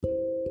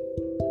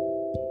So,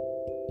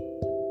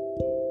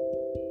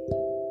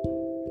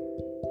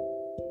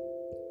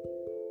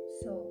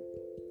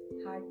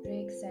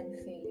 heartbreaks and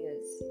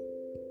failures.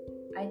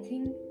 I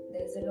think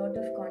there's a lot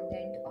of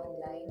content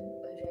online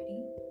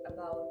already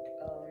about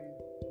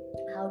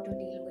how to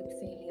deal with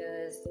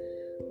failures,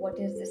 what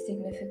is the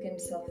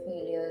significance of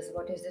failures,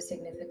 what is the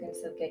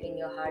significance of getting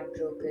your heart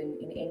broken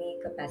in any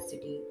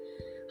capacity,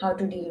 how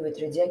to deal with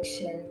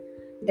rejection.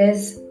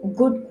 There's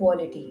good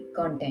quality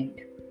content.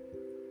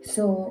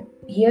 So,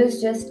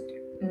 here's just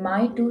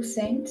my 2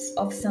 cents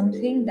of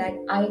something that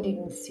I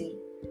didn't see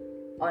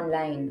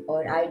online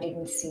or I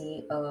didn't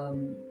see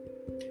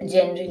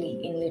generally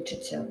in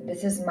literature.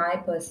 This is my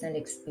personal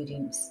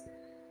experience.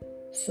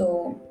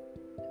 So,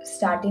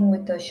 starting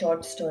with a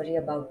short story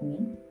about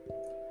me.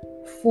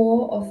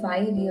 4 or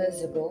 5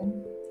 years ago,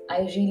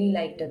 I really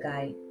liked a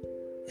guy.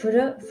 For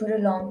a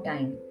long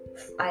time,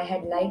 I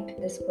had liked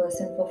this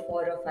person for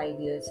 4 or 5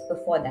 years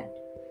before that,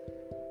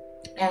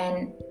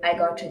 and I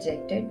got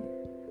rejected.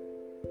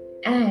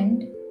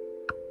 And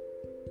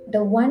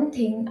the one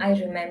thing I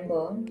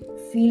remember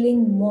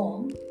feeling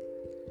more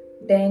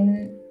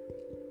than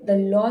the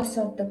loss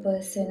of the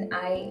person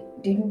I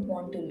didn't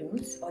want to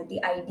lose, or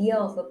the idea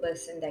of a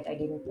person that I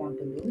didn't want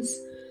to lose,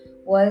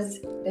 was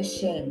the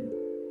shame.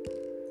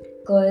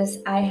 Because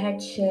I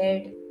had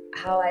shared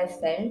how I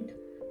felt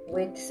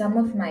with some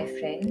of my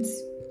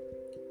friends,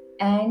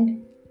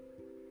 and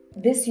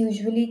this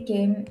usually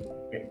came,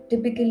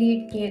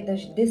 typically,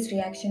 this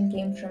reaction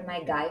came from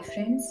my guy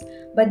friends,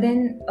 but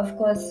then, of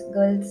course,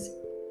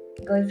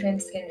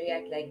 girlfriends can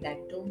react like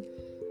that too.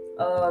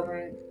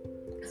 Um,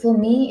 for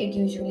me, it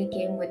usually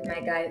came with my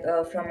guy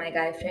from my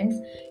guy friends.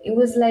 It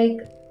was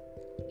like,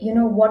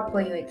 what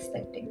were you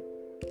expecting?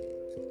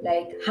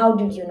 Like, how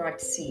did you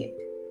not see it?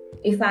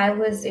 If I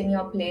was in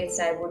your place,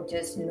 I would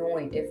just know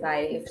it.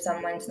 If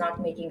someone's not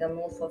making a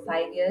move for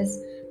 5 years,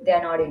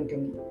 they're not into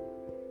me.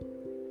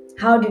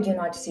 How did you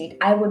not see it?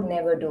 I would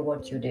never do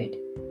what you did.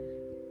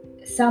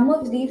 Some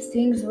of these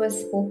things were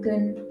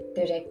spoken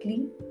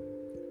directly,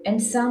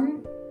 and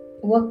some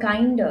were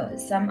kinder.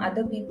 Some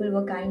other people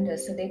were kinder,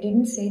 so they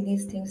didn't say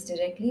these things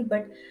directly,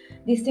 but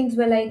these things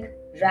were like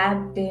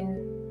wrapped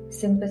in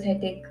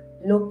sympathetic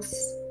looks,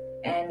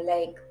 and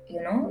like,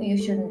 you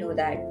shouldn't do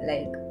that.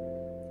 Like,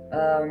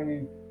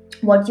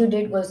 what you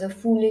did was a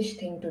foolish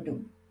thing to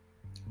do.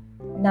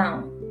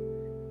 Now,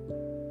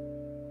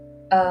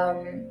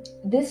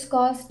 this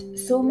caused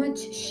so much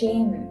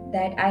shame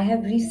that I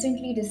have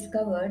recently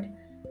discovered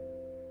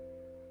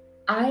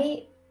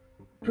I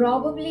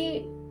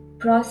probably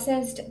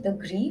processed the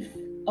grief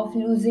of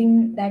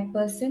losing that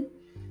person,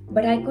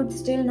 but I could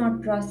still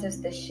not process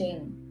the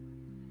shame.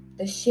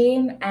 The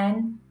shame,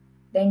 and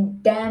then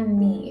damn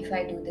me if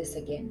I do this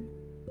again.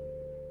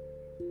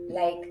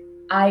 Like,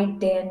 I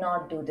dare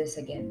not do this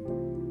again.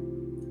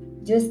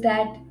 Just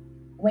that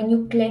when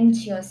you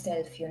clench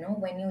yourself,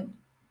 when you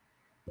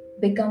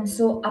become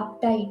so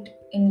uptight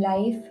in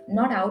life,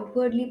 not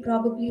outwardly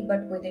probably,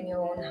 but within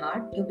your own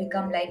heart, you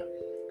become like,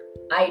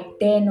 I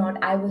dare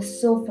not, I was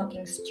so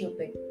fucking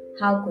stupid.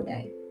 How could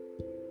I?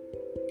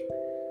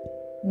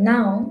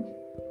 Now,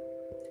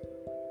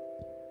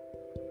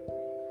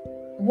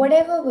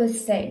 whatever was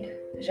said,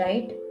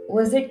 right?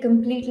 Was it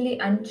completely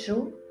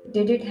untrue?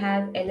 Did it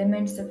have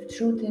elements of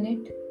truth in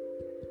it?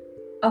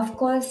 Of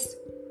course,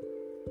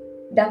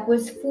 that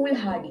was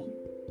foolhardy,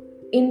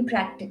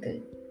 impractical.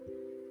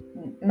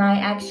 My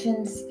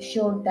actions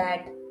showed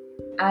that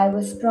I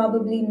was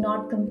probably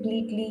not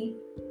completely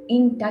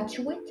in touch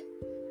with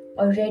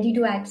or ready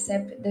to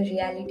accept the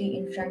reality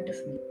in front of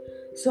me.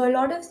 So, a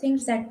lot of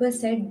things that were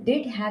said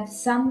did have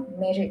some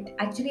merit.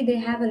 Actually, they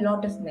have a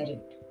lot of merit,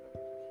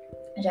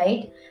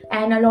 right?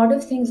 And a lot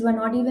of things were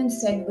not even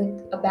said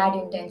with a bad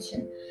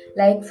intention.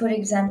 Like, for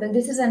example,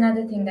 this is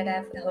another thing that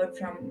I've heard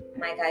from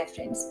my guy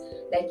friends.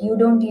 Like, you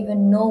don't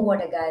even know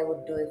what a guy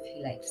would do if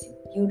he likes you.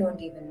 You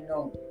don't even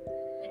know.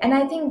 And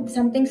I think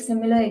something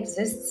similar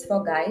exists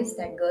for guys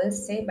that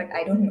girls say, but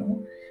I don't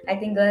know. I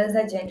think girls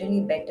are generally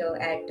better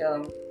at,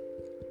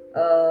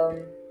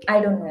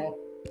 I don't know,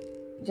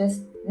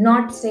 just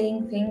not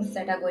saying things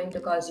that are going to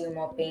cause you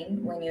more pain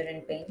when you're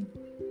in pain.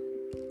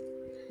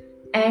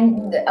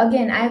 And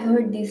again, I've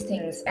heard these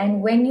things.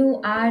 And when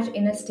you are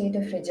in a state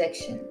of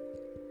rejection,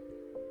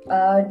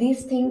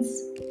 these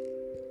things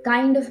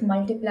kind of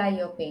multiply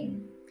your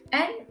pain.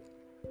 And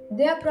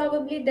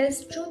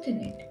there's truth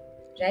in it,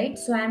 right?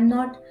 So I'm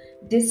not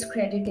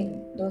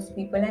discrediting those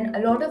people. And a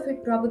lot of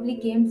it probably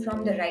came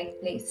from the right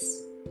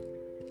place.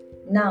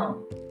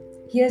 Now,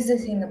 here's the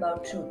thing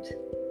about truth.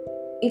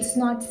 It's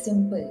not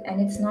simple and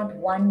it's not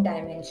one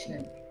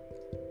dimensional.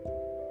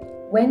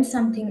 When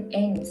something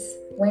ends,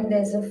 when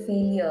there's a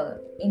failure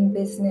in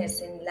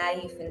business, in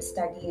life, in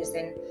studies,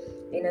 in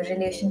a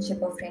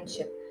relationship or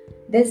friendship,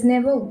 there's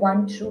never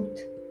one truth.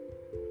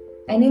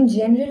 And in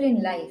general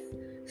in life,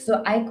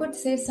 so I could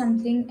say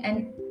something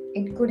and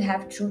it could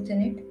have truth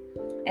in it,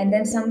 and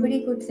then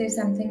somebody could say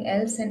something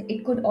else and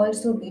it could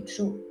also be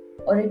true,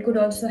 or it could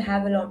also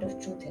have a lot of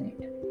truth in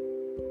it.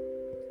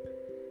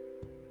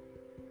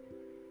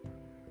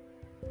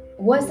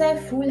 Was I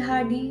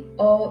foolhardy,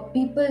 or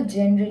people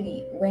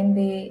generally, when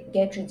they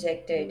get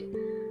rejected,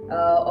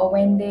 or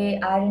when they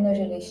are in a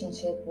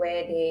relationship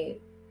where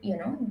you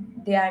know,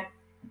 they are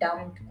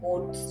dumped,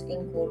 quotes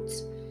in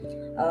quotes,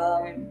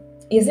 um,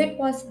 is it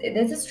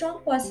there's a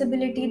strong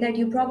possibility that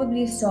you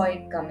probably saw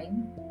it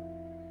coming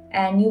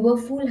and you were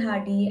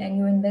foolhardy and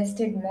you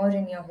invested more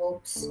in your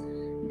hopes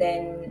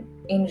than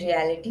in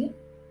reality.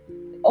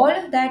 All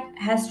of that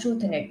has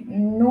truth in it,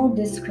 no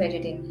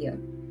discrediting here.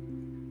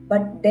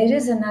 But there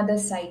is another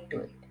side to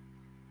it.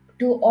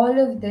 To all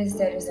of this,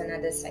 there is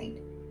another side.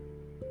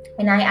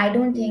 And I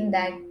don't think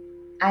that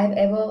I've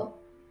ever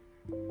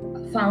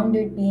found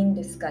it being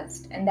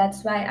discussed. And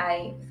that's why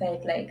I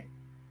felt like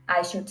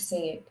I should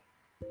say it.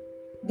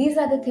 These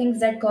are the things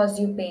that cause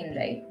you pain,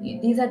 right?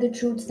 These are the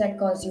truths that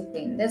cause you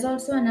pain. There's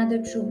also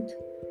another truth,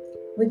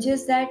 which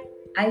is that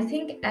I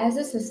think as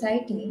a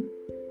society,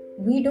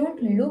 we don't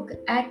look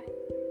at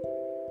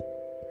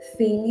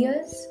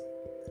failures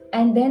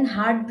and then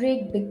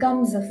heartbreak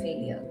becomes a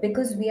failure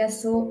because we are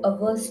so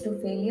averse to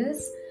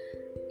failures.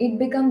 It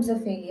becomes a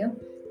failure.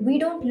 We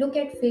don't look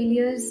at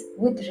failures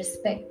with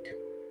respect.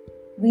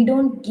 We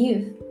don't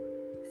give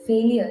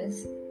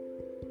failures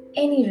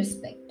any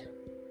respect.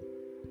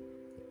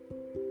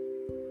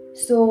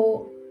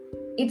 So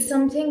it's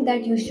something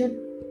that you should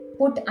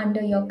put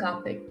under your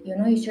carpet. You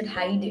should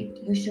hide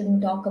it. You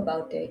shouldn't talk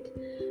about it,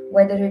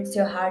 whether it's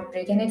your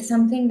heartbreak. And it's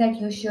something that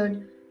you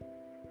should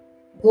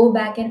go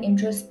back and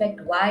introspect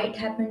why it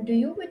happened to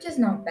you, which is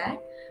not bad,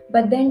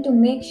 but then to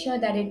make sure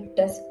that it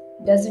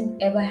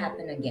doesn't ever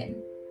happen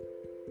again.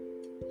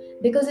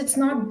 Because it's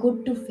not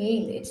good to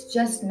fail. It's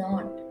just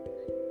not.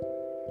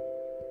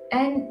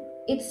 And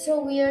it's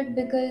so weird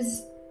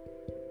because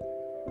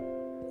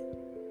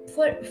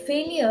for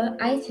failure,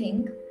 I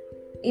think,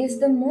 is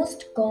the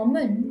most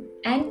common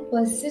and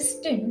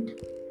persistent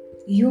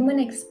human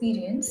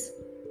experience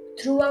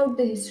throughout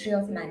the history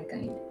of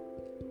mankind.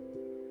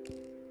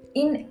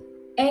 In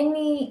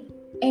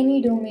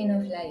any domain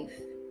of life.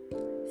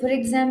 For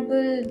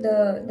example,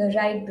 the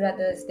Wright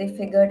brothers, they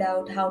figured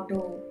out how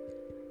to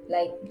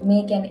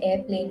make an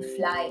airplane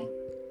fly.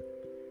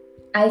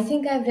 I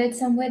think I've read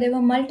somewhere there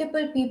were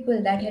multiple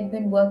people that had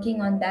been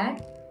working on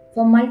that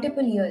for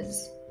multiple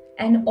years,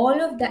 and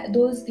all of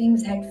those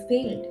things had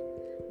failed.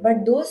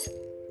 But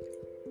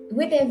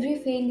with every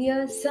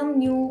failure, some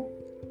new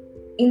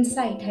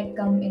insight had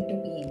come into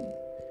being.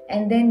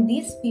 And then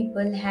these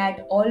people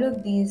had all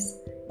of these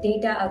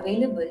data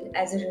available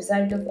as a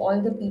result of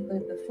all the people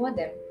before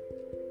them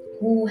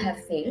who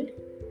have failed.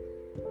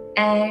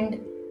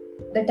 And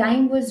the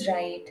time was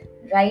right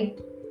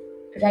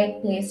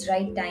place,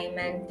 right time,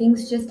 and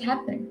things just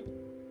happened.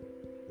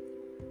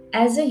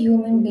 As a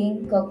human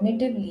being,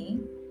 cognitively,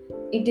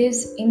 it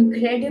is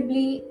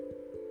incredibly,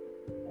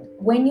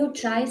 when you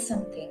try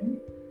something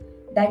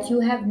that you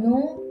have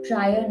no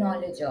prior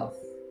knowledge of,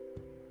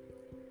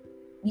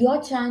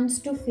 your chance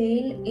to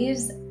fail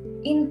is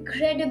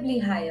incredibly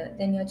higher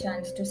than your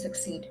chance to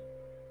succeed.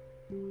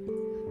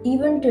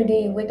 Even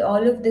today, with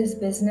all of this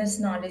business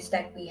knowledge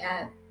that we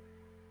have,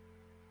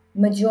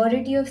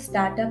 majority of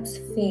startups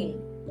fail.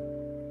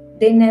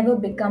 They never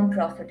become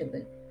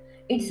profitable.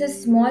 It's a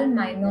small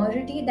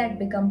minority that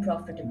become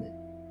profitable.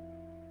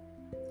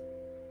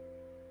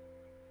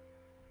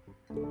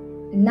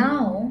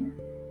 Now,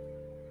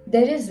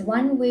 there is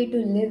one way to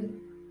live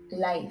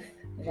life,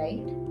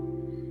 right?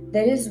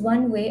 There is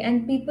one way,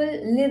 and people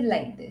live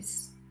like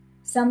this.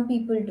 Some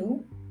people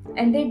do,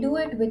 and they do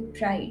it with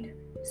pride.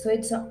 So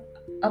it's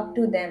up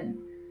to them.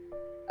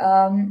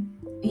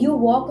 You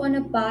walk on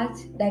a path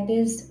that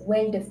is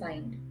well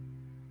defined.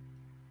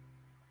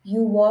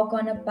 You walk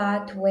on a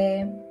path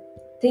where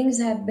things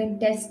have been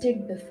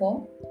tested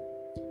before.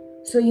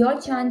 So your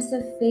chance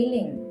of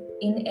failing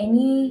in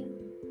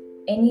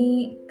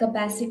any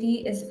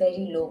capacity is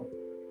very low.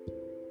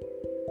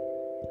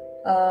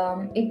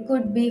 It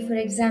could be, for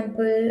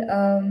example,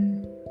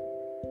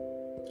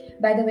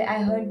 by the way,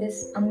 I heard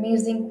this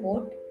amazing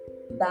quote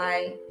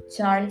by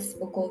Charles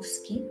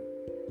Bukowski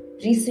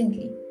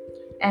recently,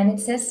 and it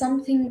says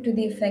something to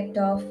the effect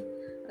of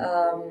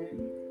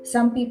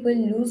some people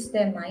lose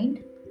their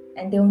mind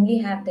and they only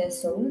have their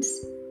souls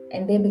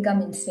and they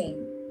become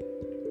insane.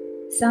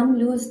 Some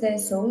lose their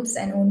souls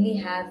and only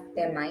have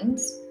their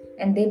minds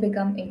and they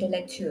become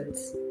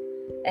intellectuals.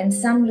 And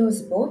some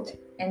lose both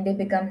and they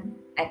become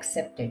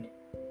accepted.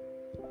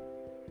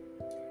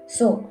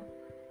 So,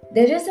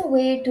 there is a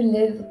way to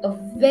live a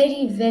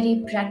very,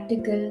 very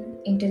practical,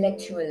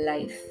 intellectual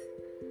life.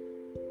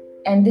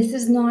 And this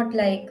is not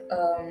like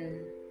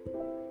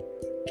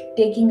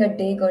taking a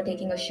dig or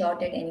taking a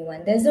shot at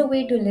anyone. There's a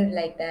way to live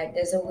like that.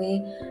 There's a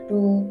way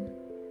to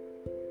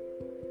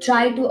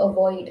try to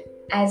avoid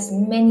as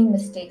many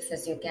mistakes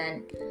as you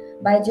can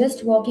by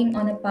just walking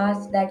on a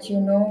path that you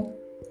know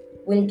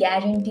will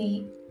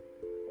guarantee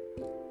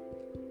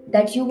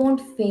that you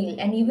won't fail.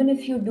 And even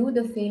if you do,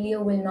 the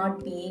failure will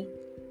not be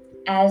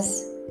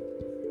as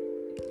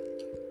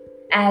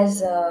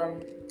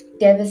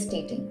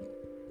devastating.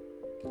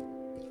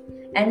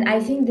 And I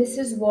think this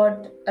is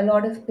what a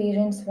lot of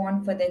parents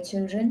want for their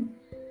children,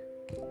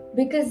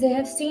 because they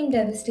have seen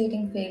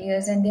devastating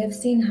failures and they have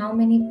seen how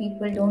many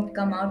people don't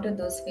come out of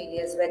those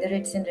failures, whether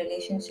it's in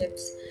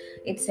relationships,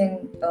 it's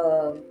in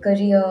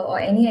career, or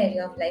any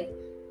area of life.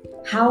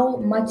 How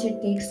much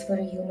it takes for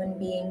a human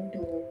being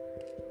to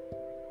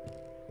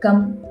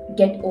come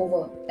get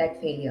over that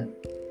failure.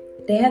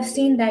 They have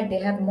seen that, they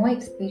have more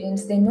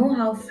experience, they know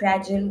how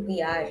fragile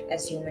we are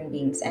as human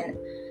beings. And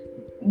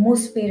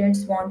most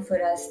parents want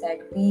for us that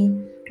we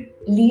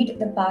lead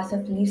the path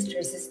of least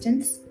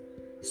resistance.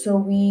 So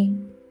we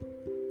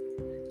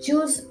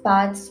choose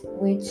paths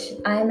which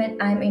I'm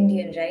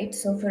Indian, right?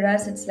 So for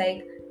us it's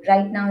like,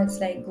 right now it's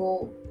like,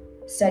 go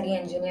study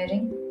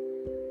engineering.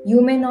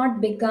 You may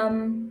not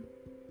become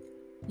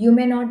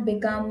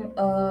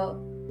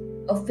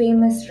a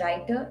famous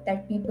writer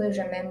that people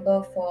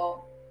remember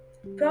for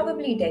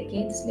probably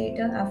decades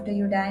later after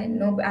you die.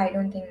 No, I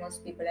don't think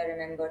most people are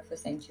remembered for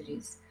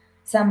centuries.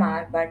 Some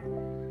are, but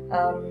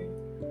um,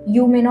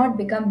 you may not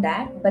become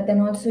that, but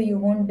then also you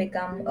won't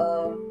become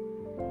a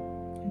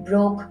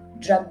broke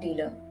drug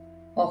dealer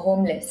or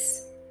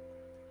homeless.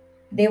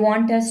 They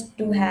want us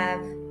to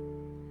have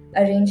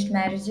arranged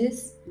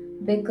marriages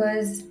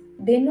because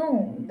they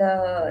know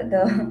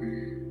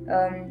the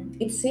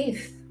it's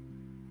safe.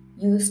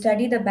 You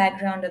study the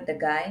background of the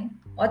guy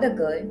or the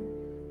girl.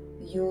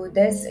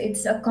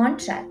 It's a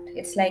contract.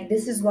 It's like,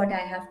 this is what I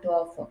have to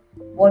offer.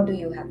 What do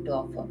you have to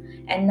offer?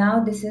 And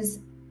now this is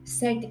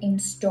set in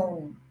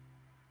stone.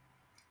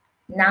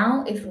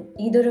 Now if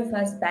either of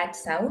us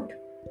backs out,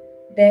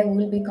 there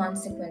will be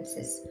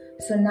consequences.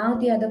 So now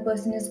the other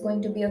person is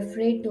going to be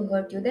afraid to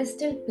hurt you. There's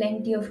still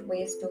plenty of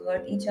ways to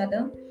hurt each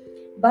other,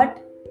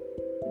 but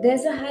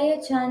there's a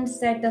higher chance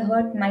that the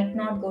hurt might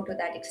not go to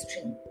that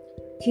extreme.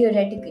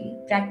 Theoretically,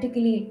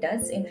 practically it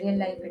does, in real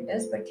life it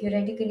does, but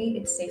theoretically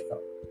it's safer.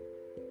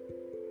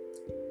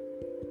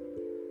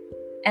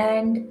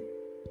 And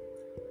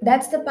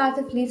that's the path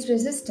of least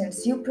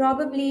resistance. You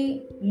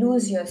probably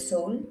lose your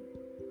soul,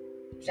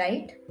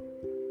 right?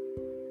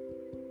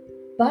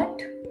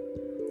 But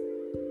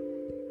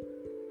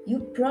you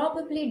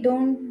probably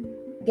don't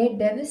get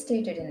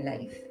devastated in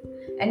life.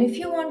 And if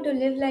you want to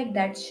live like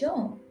that,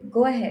 sure,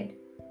 go ahead.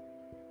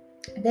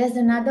 There's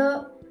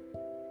another.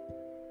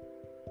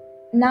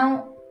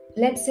 Now,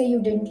 let's say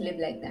you didn't live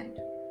like that,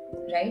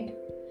 right?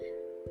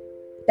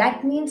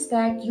 That means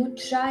that you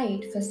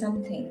tried for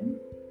something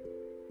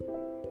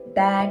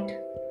that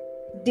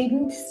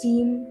didn't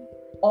seem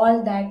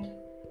all that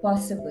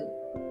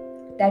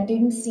possible, that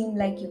didn't seem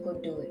like you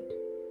could do it,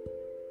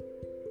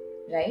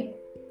 right?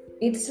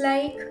 It's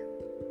like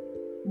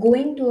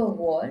going to a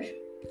war.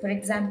 For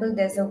example,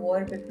 there's a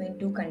war between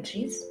two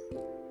countries,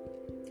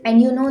 and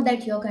you know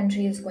that your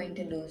country is going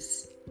to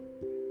lose,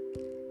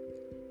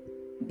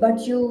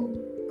 but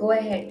you go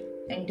ahead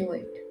and do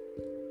it.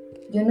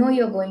 You know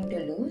you're going to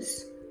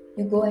lose,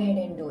 you go ahead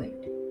and do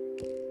it.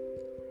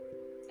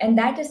 And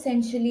that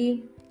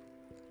essentially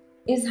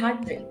is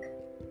heartbreak,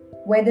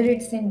 whether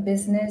it's in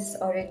business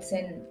or it's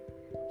in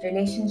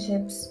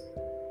relationships.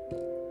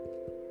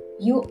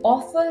 You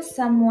offer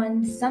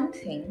someone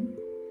something,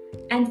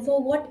 and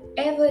for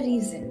whatever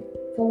reason,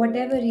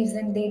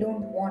 they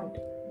don't want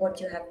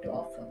what you have to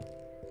offer.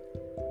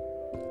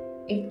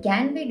 It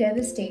can be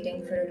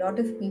devastating for a lot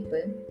of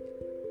people,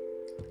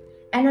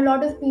 and a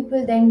lot of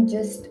people then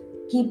just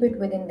keep it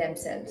within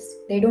themselves.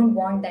 They don't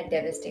want that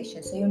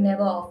devastation, so you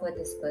never offer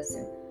this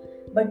person.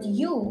 But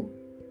you,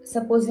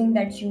 supposing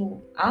that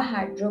you are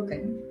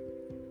heartbroken,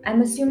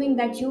 I'm assuming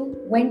that you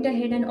went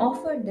ahead and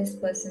offered this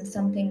person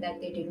something that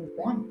they didn't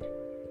want,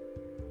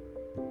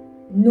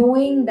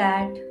 knowing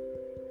that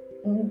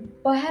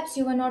perhaps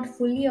you were not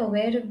fully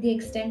aware of the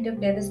extent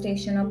of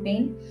devastation or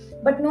pain,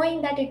 but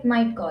knowing that it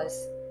might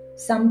cause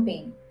some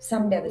pain,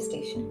 some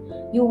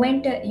devastation.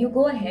 You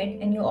go ahead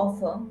and you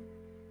offer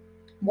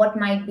what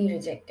might be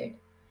rejected.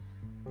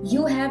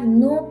 You have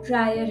no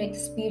prior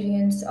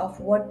experience of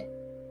what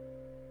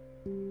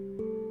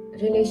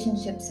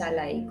relationships are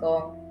like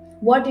or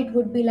what it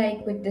would be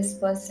like with this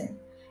person.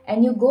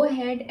 And you go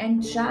ahead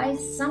and try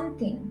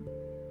something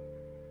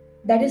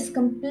that is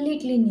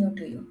completely new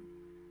to you.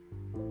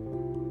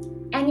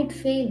 And it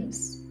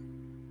fails.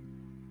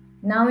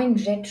 Now, in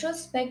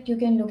retrospect, you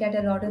can look at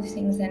a lot of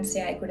things and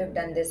say, I could have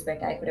done this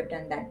better, I could have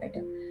done that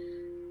better.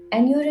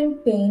 And you're in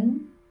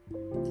pain,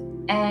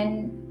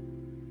 and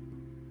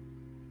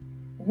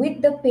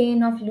with the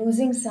pain of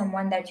losing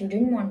someone that you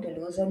didn't want to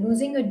lose, or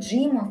losing a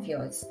dream of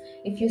yours.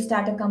 If you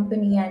start a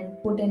company and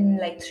put in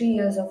like 3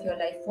 years of your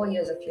life, 4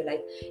 years of your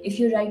life, if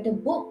you write a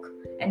book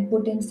and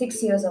put in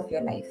 6 years of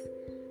your life,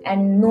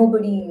 and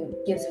nobody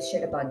gives a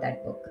shit about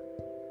that book.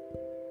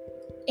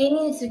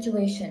 Any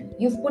situation,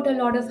 you've put a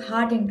lot of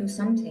heart into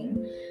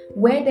something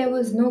where there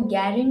was no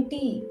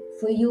guarantee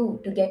for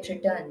you to get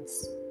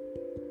returns,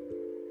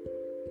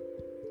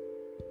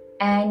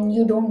 and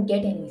you don't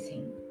get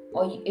anything,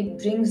 or it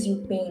brings you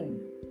pain.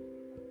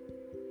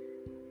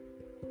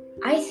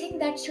 I think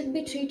that should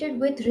be treated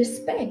with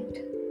respect.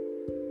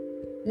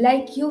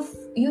 Like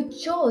you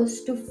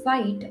chose to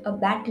fight a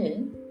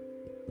battle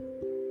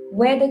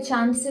where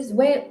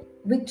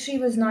victory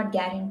was not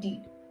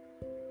guaranteed.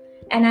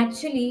 And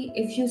actually,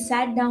 if you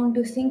sat down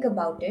to think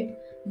about it,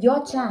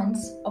 your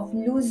chance of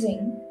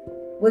losing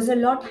was a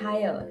lot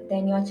higher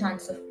than your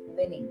chance of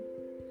winning.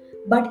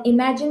 But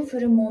imagine for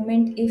a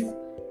moment if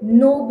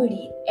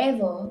nobody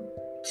ever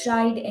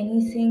tried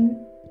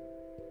anything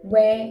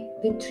where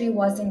victory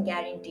wasn't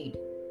guaranteed,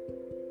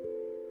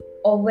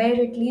 or where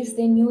at least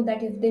they knew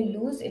that if they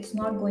lose, it's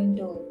not going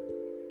to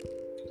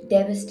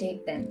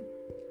devastate them.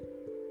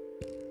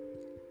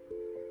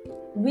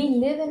 We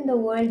live in the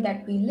world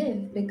that we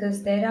live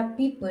because there are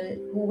people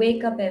who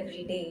wake up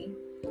every day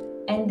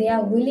and they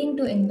are willing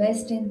to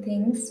invest in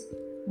things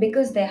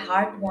because their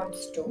heart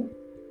wants to,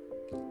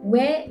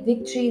 where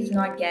victory is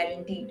not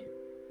guaranteed.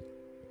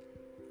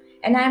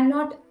 And I'm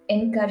not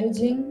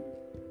encouraging,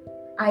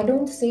 I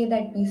don't say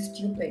that be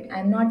stupid.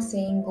 I'm not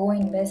saying go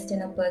invest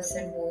in a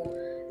person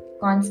who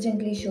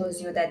constantly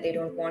shows you that they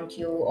don't want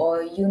you,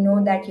 or you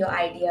know that your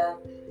idea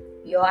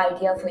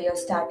for your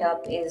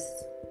startup is,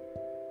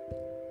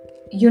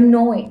 you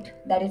know it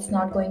that it's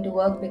not going to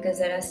work because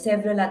there are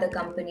several other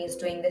companies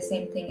doing the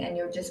same thing and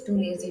you're just too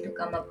lazy to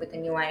come up with a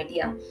new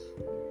idea.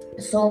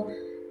 So,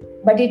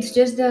 but it's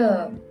just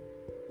the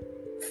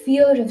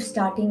fear of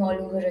starting all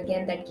over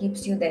again that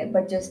keeps you there,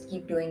 but just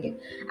keep doing it.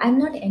 I'm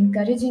not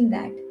encouraging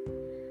that.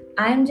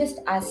 I'm just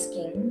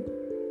asking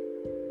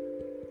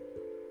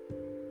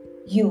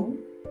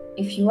you,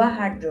 if you are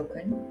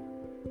heartbroken,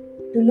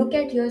 to look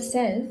at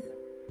yourself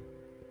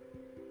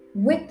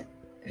with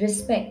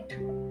respect,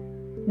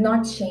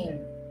 not shame.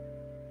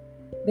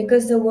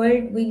 Because the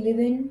world we live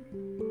in,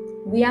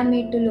 we are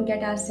made to look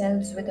at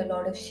ourselves with a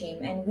lot of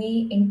shame and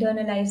we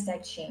internalize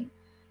that shame.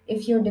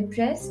 If you're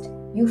depressed,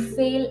 you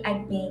fail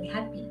at being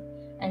happy.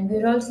 And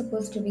we're all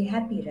supposed to be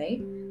happy,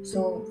 right?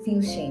 So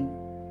feel shame.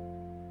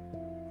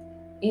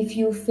 If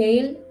you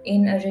fail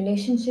in a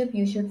relationship,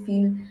 you should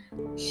feel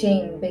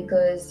shame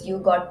because you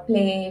got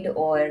played,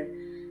 or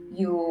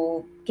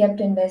you kept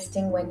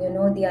investing when you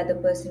know the other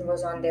person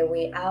was on their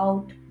way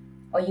out,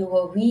 or you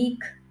were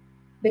weak.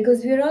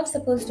 Because we're all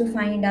supposed to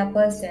find our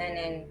person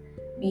and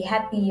be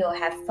happy or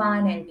have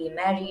fun and be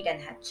married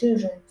and have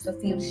children, so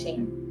feel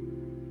shame.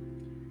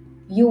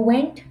 You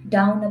went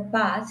down a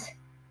path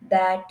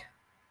that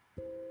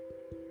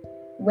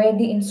where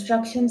the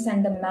instructions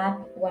and the map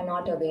were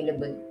not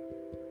available.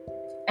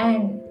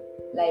 And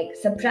like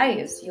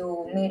surprise,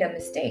 you made a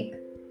mistake.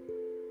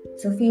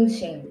 So feel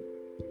shame.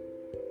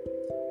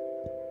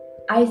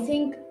 I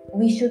think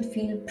we should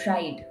feel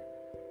pride,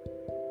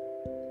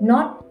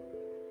 not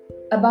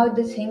about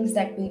the things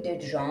that we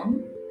did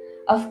wrong.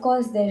 Of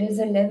course, there is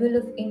a level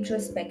of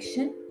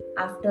introspection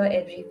after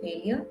every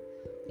failure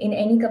in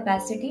any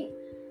capacity.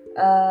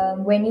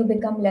 When you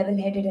become level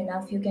headed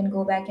enough, you can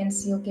go back and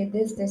see, okay,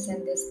 this,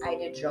 and this I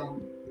did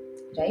wrong,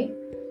 right?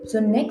 So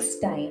next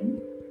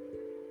time,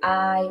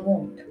 I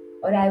won't,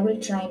 or I will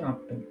try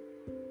not to.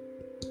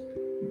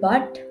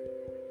 But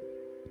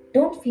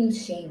don't feel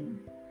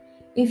shame.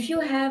 If you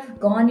have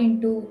gone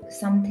into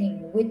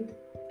something with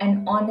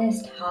an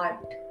honest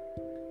heart,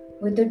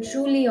 with a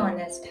truly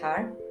honest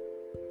heart,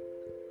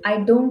 I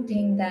don't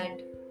think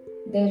that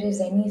there is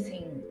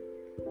anything,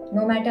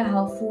 no matter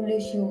how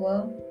foolish you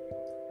were,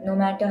 no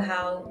matter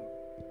how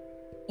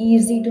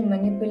easy to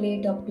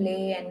manipulate or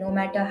play, and no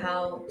matter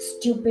how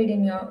stupid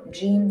in your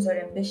dreams or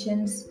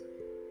ambitions,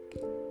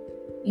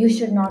 you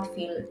should not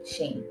feel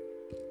shame.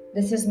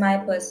 This is my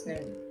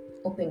personal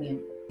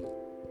opinion.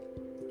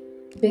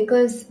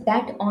 Because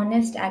that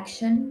honest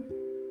action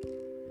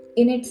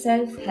in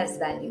itself has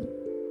value.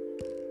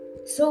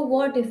 So,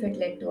 what if it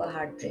led to a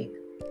heartbreak?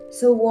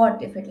 So,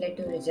 what if it led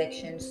to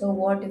rejection? So,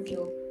 what if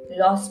you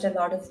lost a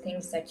lot of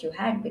things that you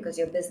had because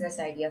your business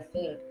idea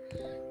failed?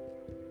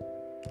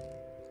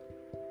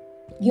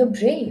 You're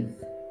brave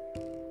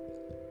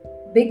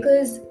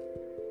because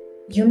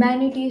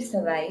humanity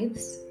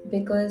survives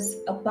because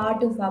a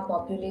part of our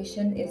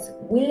population is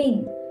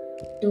willing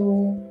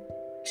to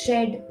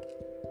tread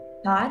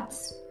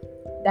paths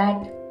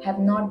that have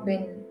not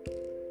been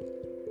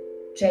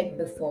tread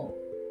before.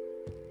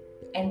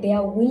 And they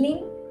are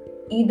willing,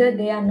 either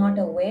they are not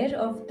aware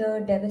of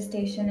the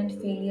devastation and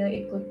failure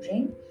it could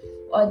bring,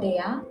 or they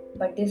are,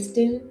 but they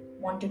still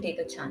want to take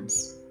a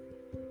chance.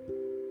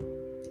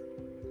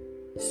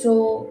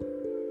 So,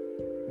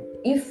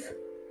 if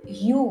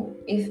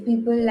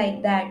people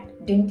like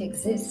that didn't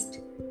exist,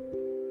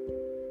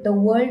 the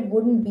world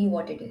wouldn't be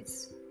what it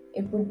is.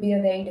 It would be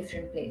a very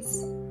different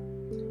place.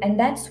 And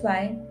that's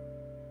why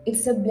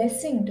it's a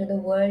blessing to the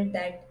world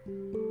that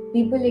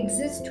people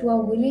exist who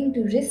are willing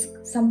to risk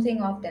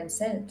something of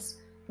themselves,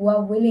 who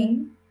are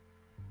willing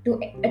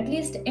to at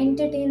least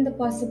entertain the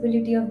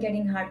possibility of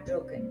getting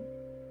heartbroken.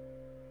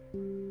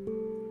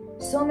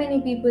 So many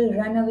people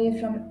run away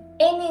from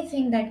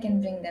anything that can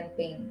bring them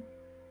pain.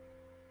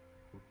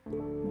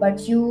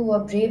 But you were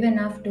brave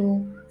enough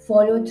to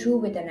follow through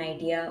with an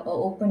idea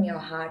or open your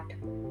heart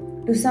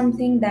to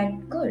something that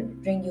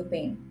could bring you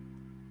pain.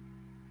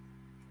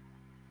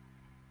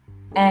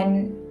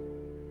 And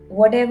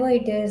whatever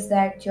it is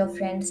that your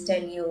friends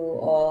tell you,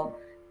 or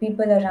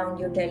people around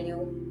you tell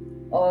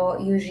you, or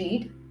you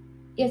read,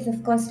 yes,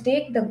 of course,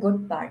 take the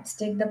good parts,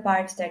 take the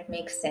parts that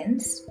make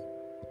sense,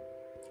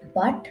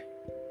 but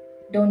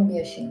don't be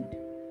ashamed.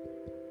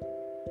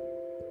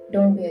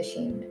 Don't be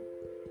ashamed.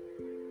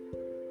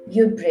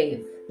 You're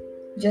brave.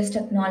 Just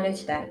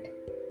acknowledge that.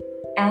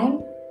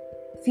 And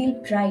feel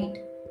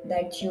pride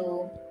that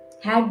you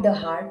had the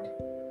heart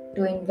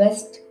to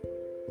invest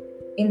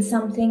in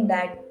something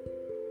that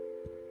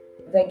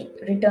where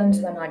returns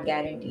were not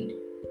guaranteed.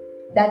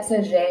 That's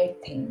a rare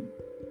thing.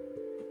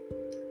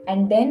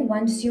 And then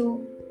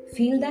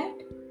feel that,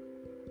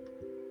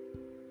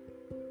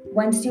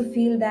 once you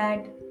feel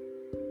that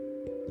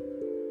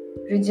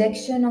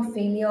rejection or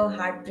failure or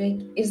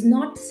heartbreak is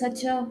not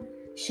such a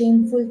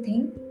shameful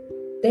thing,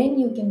 then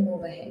you can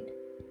move ahead.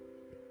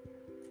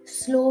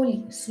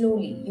 Slowly,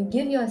 slowly, you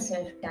give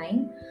yourself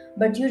time,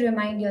 but you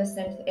remind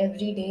yourself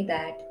every day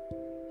that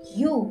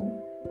you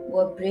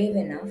were brave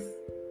enough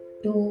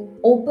to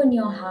open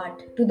your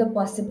heart to the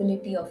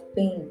possibility of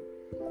pain.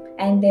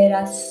 And there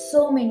are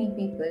so many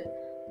people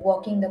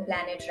walking the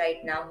planet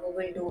right now who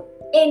will do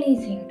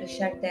anything to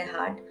shut their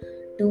heart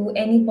to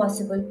any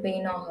possible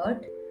pain or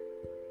hurt,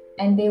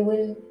 and they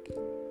will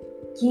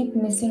keep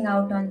missing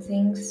out on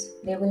things.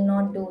 They will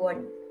not do what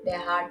their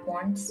heart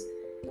wants.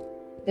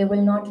 They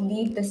will not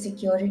leave the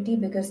security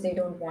because they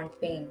don't want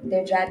pain.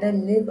 They'd rather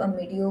live a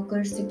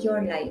mediocre,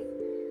 secure life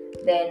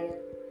than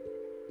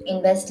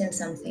invest in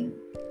something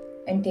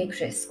and take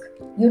risk.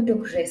 You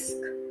took risk,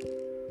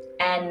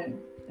 and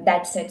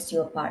that sets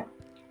you apart.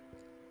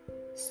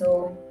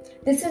 So,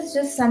 this is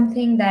just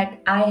something that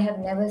I have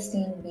never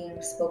seen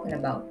being spoken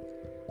about.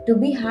 To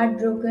be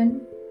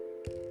heartbroken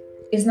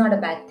is not a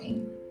bad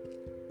thing.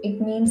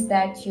 It means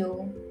that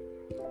you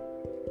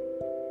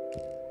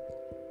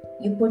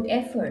put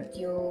effort,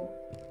 you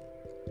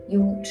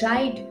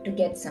tried to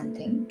get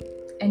something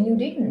and you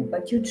didn't,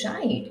 but you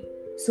tried.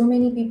 So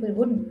many people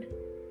wouldn't.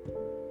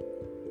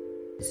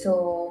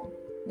 So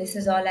this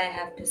is all I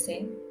have to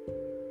say.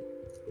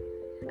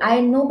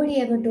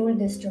 Nobody ever told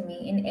this to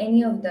me in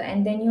any of the,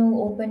 and then you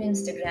open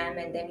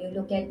Instagram and then you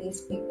look at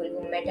these people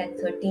who met at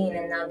 13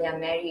 and now they are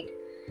married.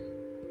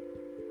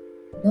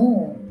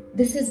 No,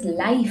 this is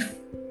life.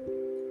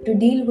 To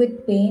deal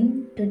with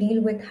pain, to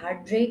deal with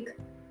heartbreak,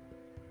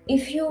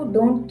 if you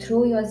don't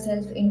throw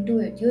yourself into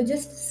it, you're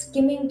just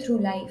skimming through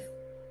life,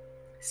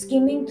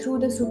 skimming through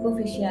the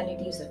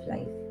superficialities of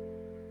life.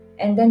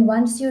 And then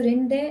once you're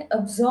in there,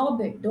 absorb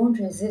it, don't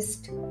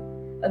resist.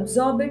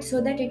 Absorb it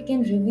so that it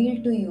can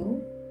reveal to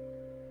you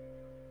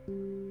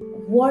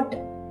what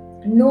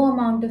no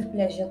amount of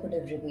pleasure could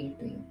have revealed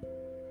to you.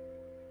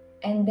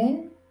 And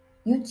then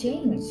you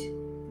change.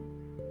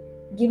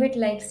 Give it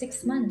like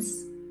 6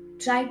 months.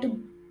 Try to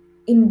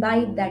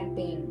imbibe that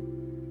pain.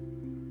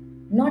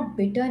 Not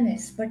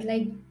bitterness, but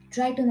like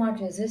try to not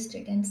resist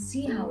it and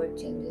see how it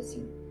changes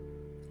you.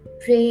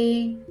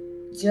 Pray,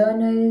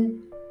 journal,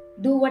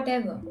 do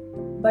whatever,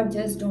 but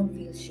just don't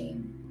feel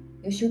shame.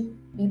 You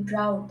should be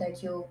proud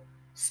that you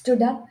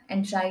stood up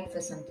and tried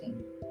for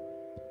something.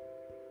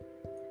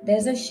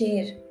 There's a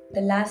sher.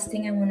 The last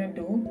thing I want to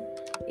do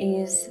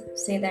is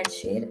say that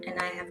sher, and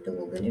I have to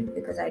Google it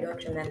because I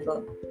don't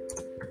remember.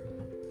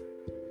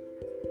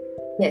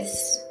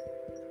 Yes,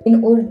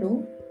 in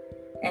Urdu,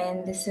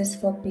 and this is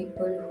for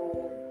people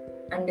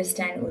who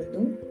understand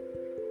Urdu.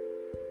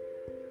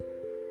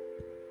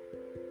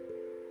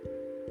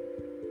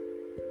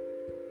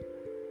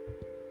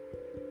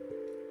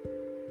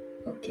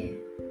 Okay,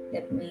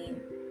 let me.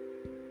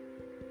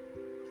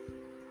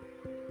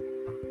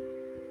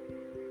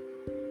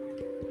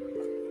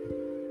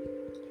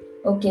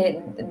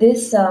 Okay,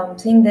 this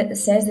thing that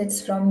says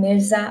it's from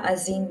Mirza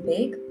Azim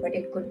Beg, but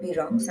it could be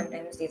wrong.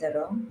 Sometimes these are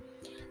wrong.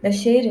 The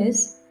शेर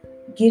is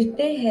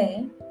गिरते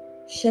हैं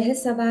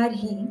शहसवार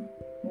ही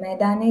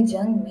मैदाने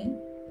जंग में,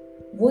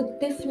 वो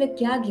तिफल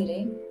क्या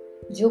गिरे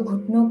जो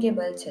घुटनों के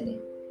बल चले.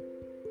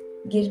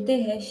 गिरते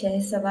हैं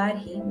शहसवार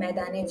ही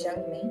मैदाने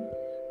जंग में,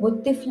 वो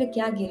तिफल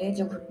क्या गिरे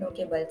जो घुटनों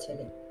के बल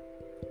चले.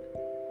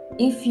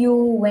 If you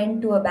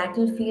went to a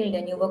battlefield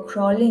and you were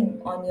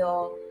crawling on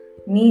your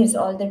knees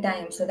all the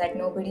time so that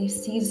nobody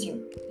sees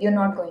you, you're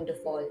not going to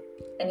fall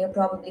and you're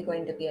probably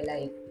going to be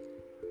alive.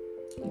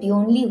 The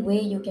only way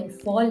you can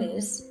fall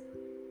is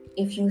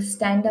if you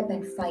stand up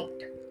and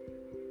fight.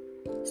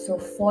 So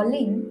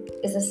falling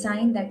is a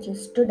sign that you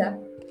stood up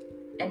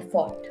and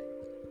fought.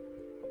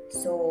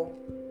 So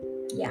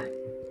yeah,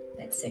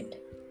 that's it.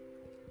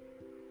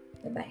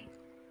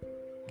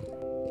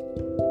 Bye-bye.